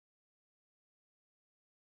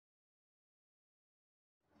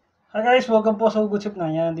Hi guys, welcome po sa Hugot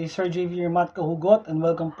Sipnayan. This is Sir Jayvee, your MathKahugot, and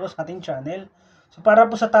welcome po sa ating channel. So para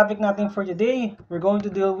po sa topic natin for today, we're going to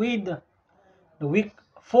deal with the week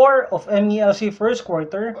 4 of MELC first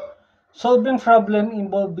quarter, solving problem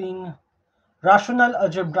involving rational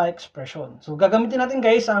algebraic expression. So gagamitin natin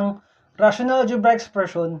guys ang rational algebraic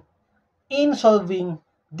expression in solving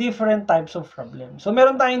different types of problem. So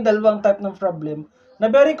meron tayong dalawang type ng problem na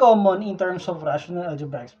very common in terms of rational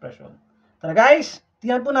algebraic expression. Tara guys,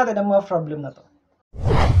 tingnan po natin ang mga problem na to.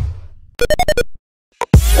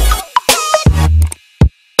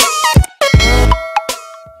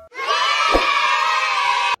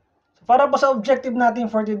 So para po sa objective natin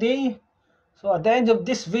for today, so at the end of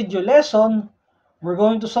this video lesson, we're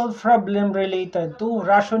going to solve problem related to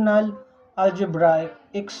rational algebraic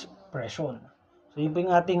expression. So yun po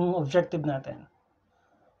yung ating objective natin.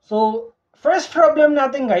 So first problem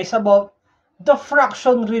natin guys about the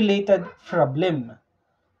fraction related problem.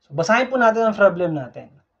 So basahin po natin ang problem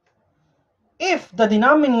natin. If the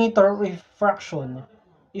denominator of a fraction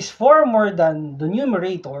is 4 more than the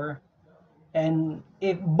numerator, and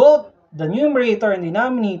if both the numerator and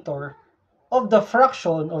denominator of the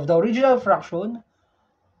fraction, of the original fraction,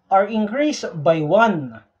 are increased by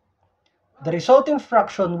 1, the resulting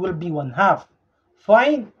fraction will be 1/2.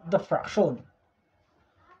 Find the fraction.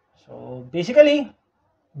 So basically,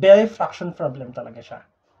 very fraction problem talaga siya.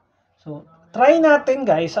 So try natin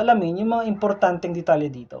guys, alamin yung mga importanteng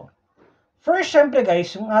detalye dito. First, syempre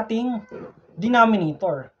guys, yung ating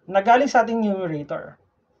denominator na galing sa ating numerator,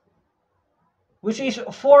 which is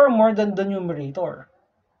 4 more than the numerator.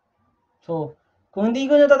 So, kung hindi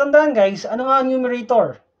ko natatandaan guys, ano nga ang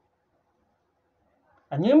numerator?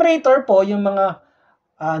 Ang numerator po, yung mga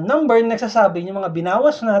number na nagsasabi, yung mga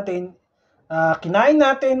binawas natin, kinain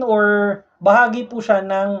natin, or bahagi po siya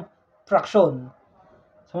ng fraction.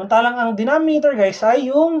 Samantalang ang denominator guys ay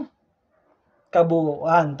yung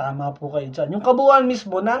kabuuan. Tama po kayo dyan. Yung kabuuan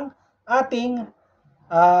mismo ng ating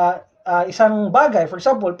isang bagay. For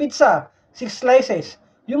example, pizza, 6 slices.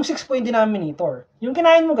 Yung 6 po yung denominator. Yung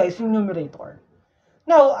kinain mo guys, yung numerator.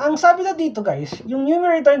 Now, ang sabi na dito guys, yung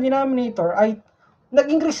numerator and denominator ay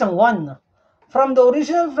nag-increase ng 1. From the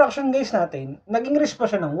original fraction guys natin, nag-increase pa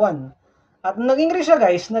siya ng 1. At nag-increase siya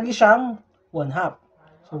guys, naging siyang 1/2.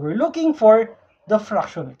 So, we're looking for the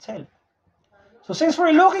fraction itself. So, since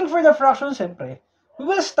we're looking for the fraction, siyempre, we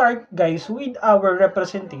will start, guys, with our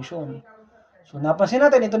representation. So, napansin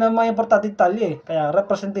natin, ito na mga importante detalye, kaya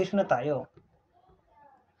representation na tayo.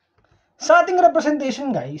 Sa ating representation,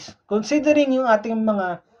 guys, considering yung ating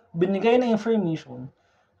mga binigay na information,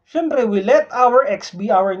 siyempre, we let our x be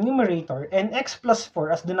our numerator and x plus 4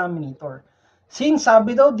 as denominator. Since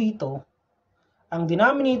sabi daw dito, ang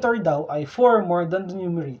denominator daw ay 4 more than the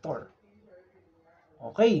numerator.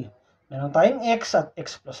 Okay. Meron tayong x at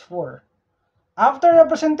x plus 4. After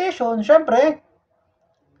representation, syempre,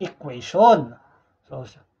 equation.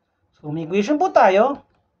 So may equation po tayo.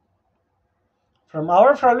 From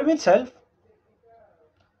our problem itself,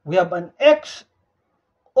 we have an x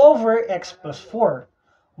over x plus 4.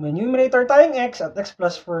 May numerator tayong x at x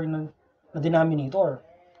plus 4 na denominator.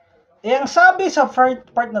 Eh, ang sabi sa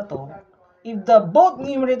part na to, if the both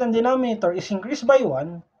numerator and denominator is increased by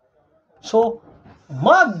 1, so,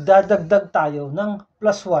 magdadagdag tayo ng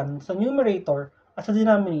plus 1 sa numerator at sa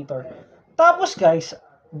denominator. Tapos guys,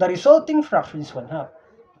 the resulting fraction is 1/2.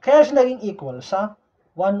 Kaya siya naging equal sa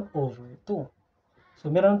 1/2. So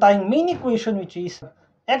meron tayong main equation which is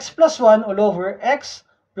x plus 1 all over x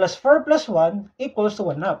plus 4 plus 1 equals to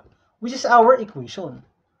 1/2, which is our equation.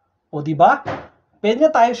 O diba? Pwede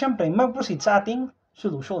na tayo syempre mag-proceed sa ating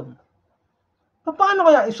solution. Paano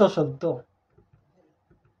kaya isosolve to?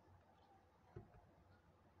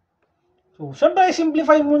 So, syempre,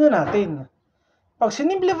 simplify muna natin. Pag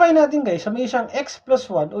sinimplify natin, guys, may isang x plus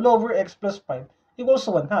 1 all over x plus 5 equals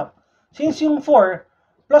to 1/2. Since yung 4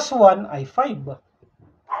 plus 1 ay 5.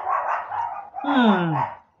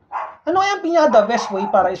 Ano kaya ang pinaka-the best way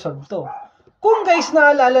para isolve to? Kung guys,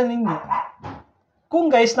 naalala ninyo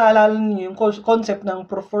yung concept ng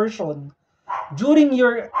proportion during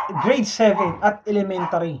your grade 7 at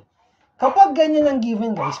elementary. Kapag ganyan ang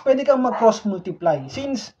given, guys, pwede kang mag-cross multiply.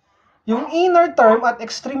 Since yung inner term at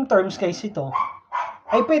extreme terms guys ito,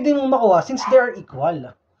 ay pwede mong makuha since they are equal.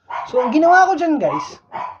 So, ang ginawa ko dyan guys,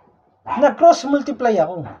 na-cross multiply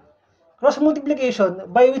ako. Cross multiplication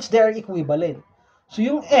by which they are equivalent. So,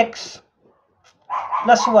 yung x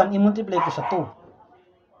plus 1, i-multiply ko sa 2.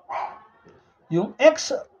 Yung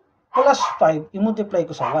x plus 5, i-multiply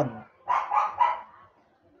ko sa 1.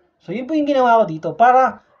 So, yun po yung ginawa ko dito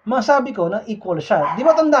para masabi ko na equal siya. Di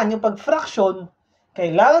ba tandaan nyo, pag fraction,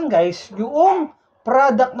 kailangan guys, yung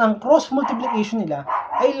product ng cross multiplication nila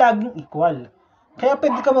ay laging equal. Kaya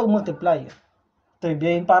pwede ka mag-multiply.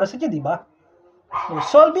 Trivia yun para sa inyo, di ba? So,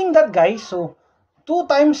 solving that, guys, so 2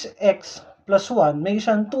 times x plus 1 may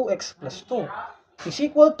isang 2x plus 2 is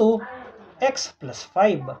equal to x plus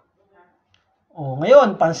 5. O,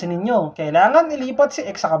 ngayon, pansinin nyo, kailangan ilipat si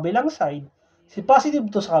x sa kabilang side, si positive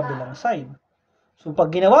 2 sa kabilang side. So,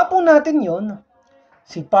 pag ginawa po natin yon,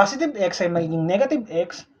 si positive x ay magiging negative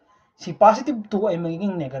x, si positive 2 ay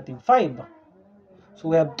magiging negative 5.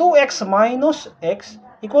 So, we have 2x minus x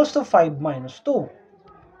equals to 5 minus 2.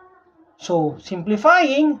 So,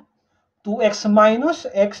 simplifying, 2x minus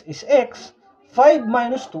x is x, 5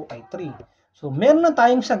 minus 2 ay 3. So, meron na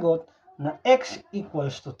tayong sagot na x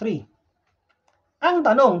equals to 3. Ang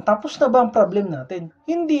tanong, tapos na ba ang problem natin?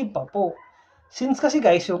 Hindi pa po. Since kasi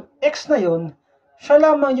guys, yung x na yon, siya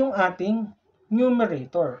lamang yung ating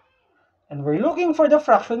numerator. And we're looking for the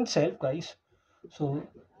fraction itself, guys. So,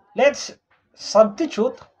 let's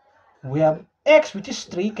substitute. We have x which is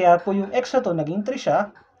 3, kaya po yung x na to naging 3 siya.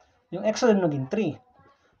 Yung x na naging 3.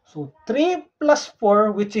 So, 3 plus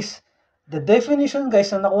 4, which is the definition,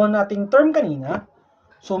 guys, na nakuha nating term kanina.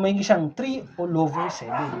 So, may isang 3 all over 7.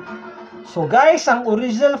 So, guys, ang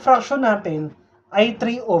original fraction natin ay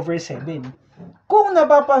 3 over 7. Kung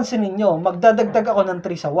napapansin ninyo, magdadagdag ako ng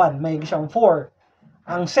 3 sa 1. May isang 4.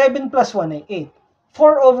 Ang 7 plus 1 ay 8.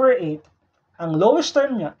 4 over 8, ang lowest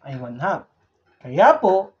term niya ay 1/2. Kaya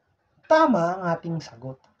po, tama ang ating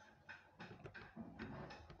sagot.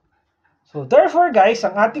 So, therefore, guys,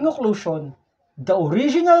 ang ating conclusion, the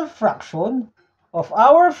original fraction of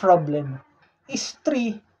our problem is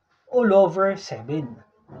 3 all over 7.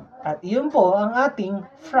 At iyon po ang ating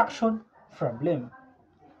fraction problem.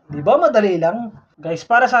 Di ba madali lang? Guys,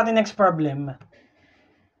 para sa ating next problem,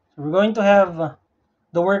 so we're going to have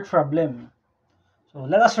the word problem. So,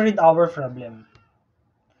 let us read our problem.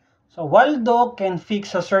 So, Waldo can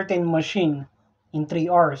fix a certain machine in 3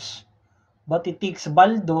 hours, but it takes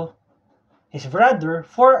Baldo, his brother,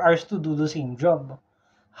 4 hours to do the same job.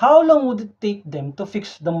 How long would it take them to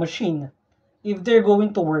fix the machine if they're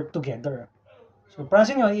going to work together? So,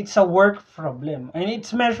 pansin nyo, it's a work problem, and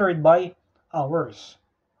it's measured by hours.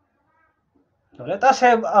 So, let us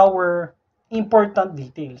have our important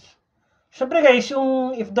details. Siyempre guys,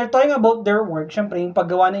 if they're talking about their work, siyempre yung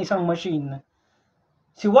paggawa ng isang machine,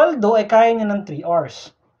 si Waldo ay kaya niya ng 3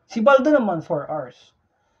 hours. Si Baldo naman 4 hours.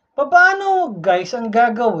 Paano guys ang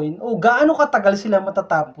gagawin o gaano katagal sila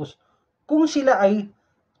matatapos kung sila ay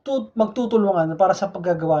magtutulungan para sa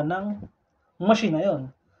paggagawa ng machine na yon?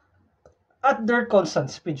 At their constant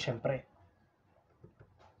speed, syempre.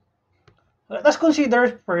 Let us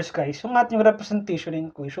consider first, guys, yung ating representation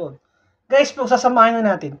and equation. Guys, pagsasamahin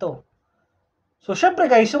na natin to. So, syempre,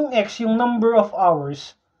 guys, yung x, yung number of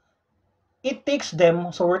hours, it takes them,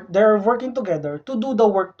 so they're working together to do the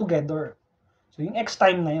work together. So, yung x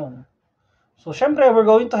time na yon. So, syempre, we're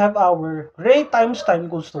going to have our rate times time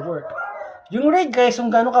equals to work. Yung rate, guys, yung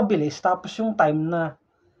gano'ng kabilis, tapos yung time na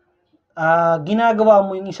ginagawa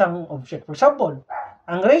mo yung isang object. For example,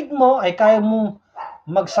 ang rate mo ay kaya mo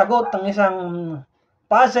magsagot ng isang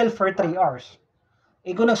puzzle for 3 hours.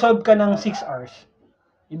 Kung nag-solve ka ng 6 hours,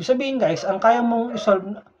 ibig sabihin guys, ang kaya mong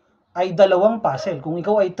isolve ay 2 puzzle. Kung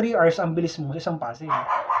ikaw ay 3 hours, ang bilis mo sa isang puzzle.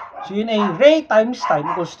 So yun ay rate times time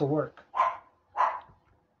equals to work.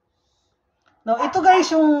 Now, ito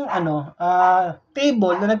guys yung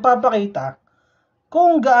table na nagpapakita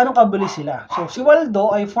kung gaano kabilis sila. So, si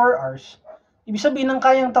Waldo ay 4 hours. Ibig sabihin, ang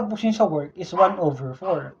kayang tapusin sa work is 1 over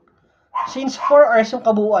 4. Since 4 hours yung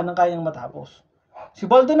kabuuan ng kayang matapos. Si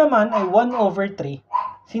Waldo naman ay 1 over 3.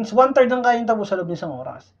 Since 1/3 ang kayang tapos sa loob ng isang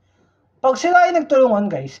oras. Pag sila ay nagtulungan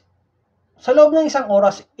guys, sa loob ng isang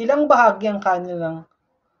oras, ilang bahagi ang kanilang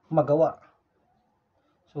magawa.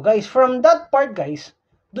 So guys, from that part guys,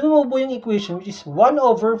 doon mo po yung equation which is 1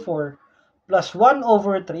 over 4 plus 1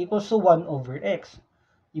 over 3 equals to 1 over x.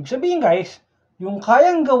 Ibig sabihin guys, yung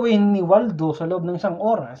kayang gawin ni Waldo sa loob ng isang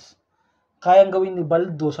oras, kayang gawin ni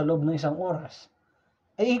Baldo sa loob ng isang oras,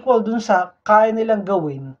 ay equal dun sa kaya nilang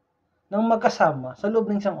gawin ng magkasama sa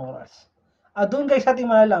loob ng isang oras. At doon guys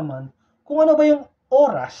ating malalaman kung ano ba yung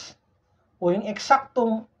oras o yung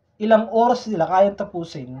eksaktong ilang oras nila kayang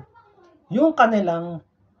tapusin yung kanilang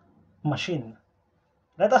machine.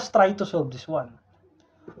 Let us try to solve this one.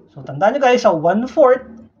 So, tandaan nyo guys, sa 1/4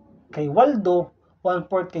 kay Waldo,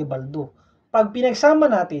 1/4 kay Baldo. Pag pinagsama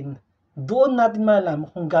natin, doon natin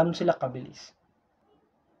malalaman kung gaano sila kabilis.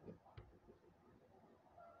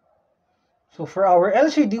 So, for our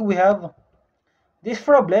LCD, we have this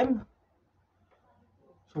problem.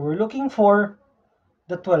 So, we're looking for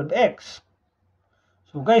the 12x.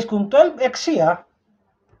 So, guys, kung 12x siya,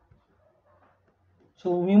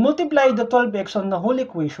 So, we multiply the 12x on the whole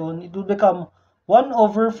equation, it will become 1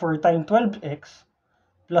 over 4 times 12x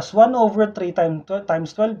plus 1 over 3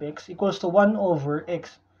 times 12x equals to 1 over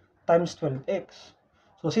x times 12x.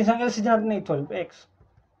 So, since ang LCD natin ay 12x,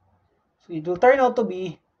 so it will turn out to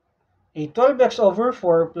be a 12x over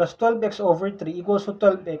 4 plus 12x over 3 equals to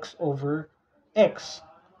 12x over x.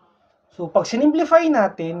 So, pag sinimplify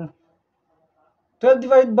natin, 12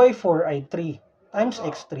 divided by 4 ay 3 times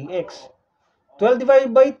x, 3x. 12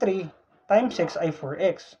 divided by 3 times x ay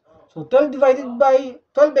 4x. So,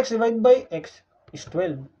 12x divided by x is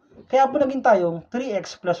 12. Kaya po naging tayong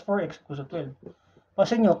 3x plus 4x equals to 12.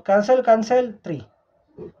 Pansin nyo, cancel, 3.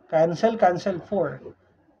 Cancel, 4.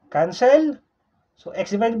 Cancel. So,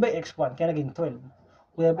 x divided by x, 1. Kaya naging 12.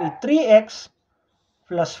 We have a 3x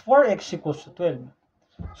plus 4x equals to 12.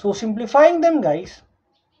 So, simplifying them, guys,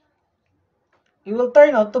 it will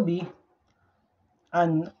turn out to be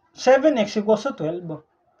an 7x equals to 12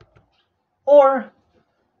 or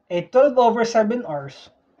a 12 over 7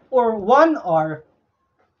 hours or 1 hour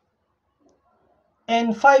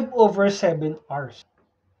and 5 over 7 hours.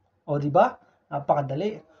 O, di ba?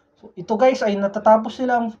 Napakadali. So, ito guys ay natatapos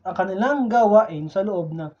nila ang kanilang gawain sa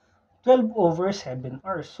loob ng 12 over 7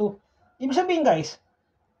 hours. So, ibig sabihin guys,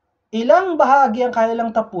 ilang bahagi ang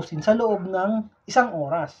kanilang tapusin sa loob ng isang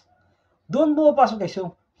oras. Doon pumapasok guys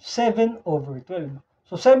yung 7 over 12.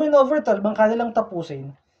 So, 7 over 12 ang kanilang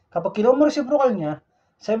tapusin. Kapag kinuha mo reciprocal niya,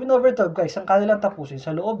 7 over 12 guys ang kanilang tapusin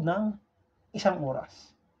sa loob ng isang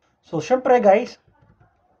oras. So, syempre guys,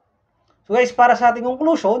 para sa ating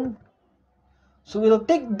conclusion, so we'll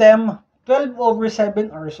take them 12 over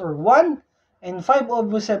 7 hours or 1 and 5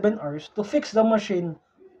 over 7 hours to fix the machine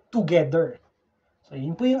together. So,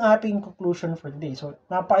 yun po yung ating conclusion for today. So,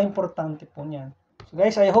 napaka-importante po niyan. So,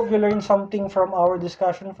 guys, I hope you learned something from our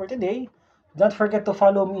discussion for today. Do not forget to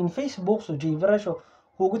follow me in Facebook. So, Jayvee, so,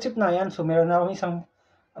 Hugot Sipnayan. So, meron na akong isang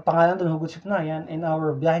pangalan doon, Hugot Sipnayan, and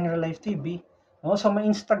our Mabuhay Life TV. And also, my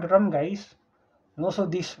Instagram, guys. And also,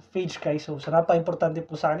 this page, guys. So, napaka-importante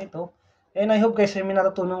po sa akin ito. And I hope, guys, may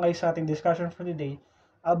natutunan kayo sa ating discussion for today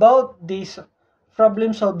about this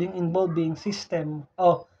problem solving involving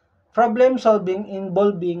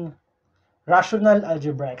rational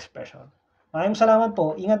algebra expression. Maraming salamat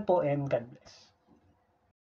po, ingat po, and God bless.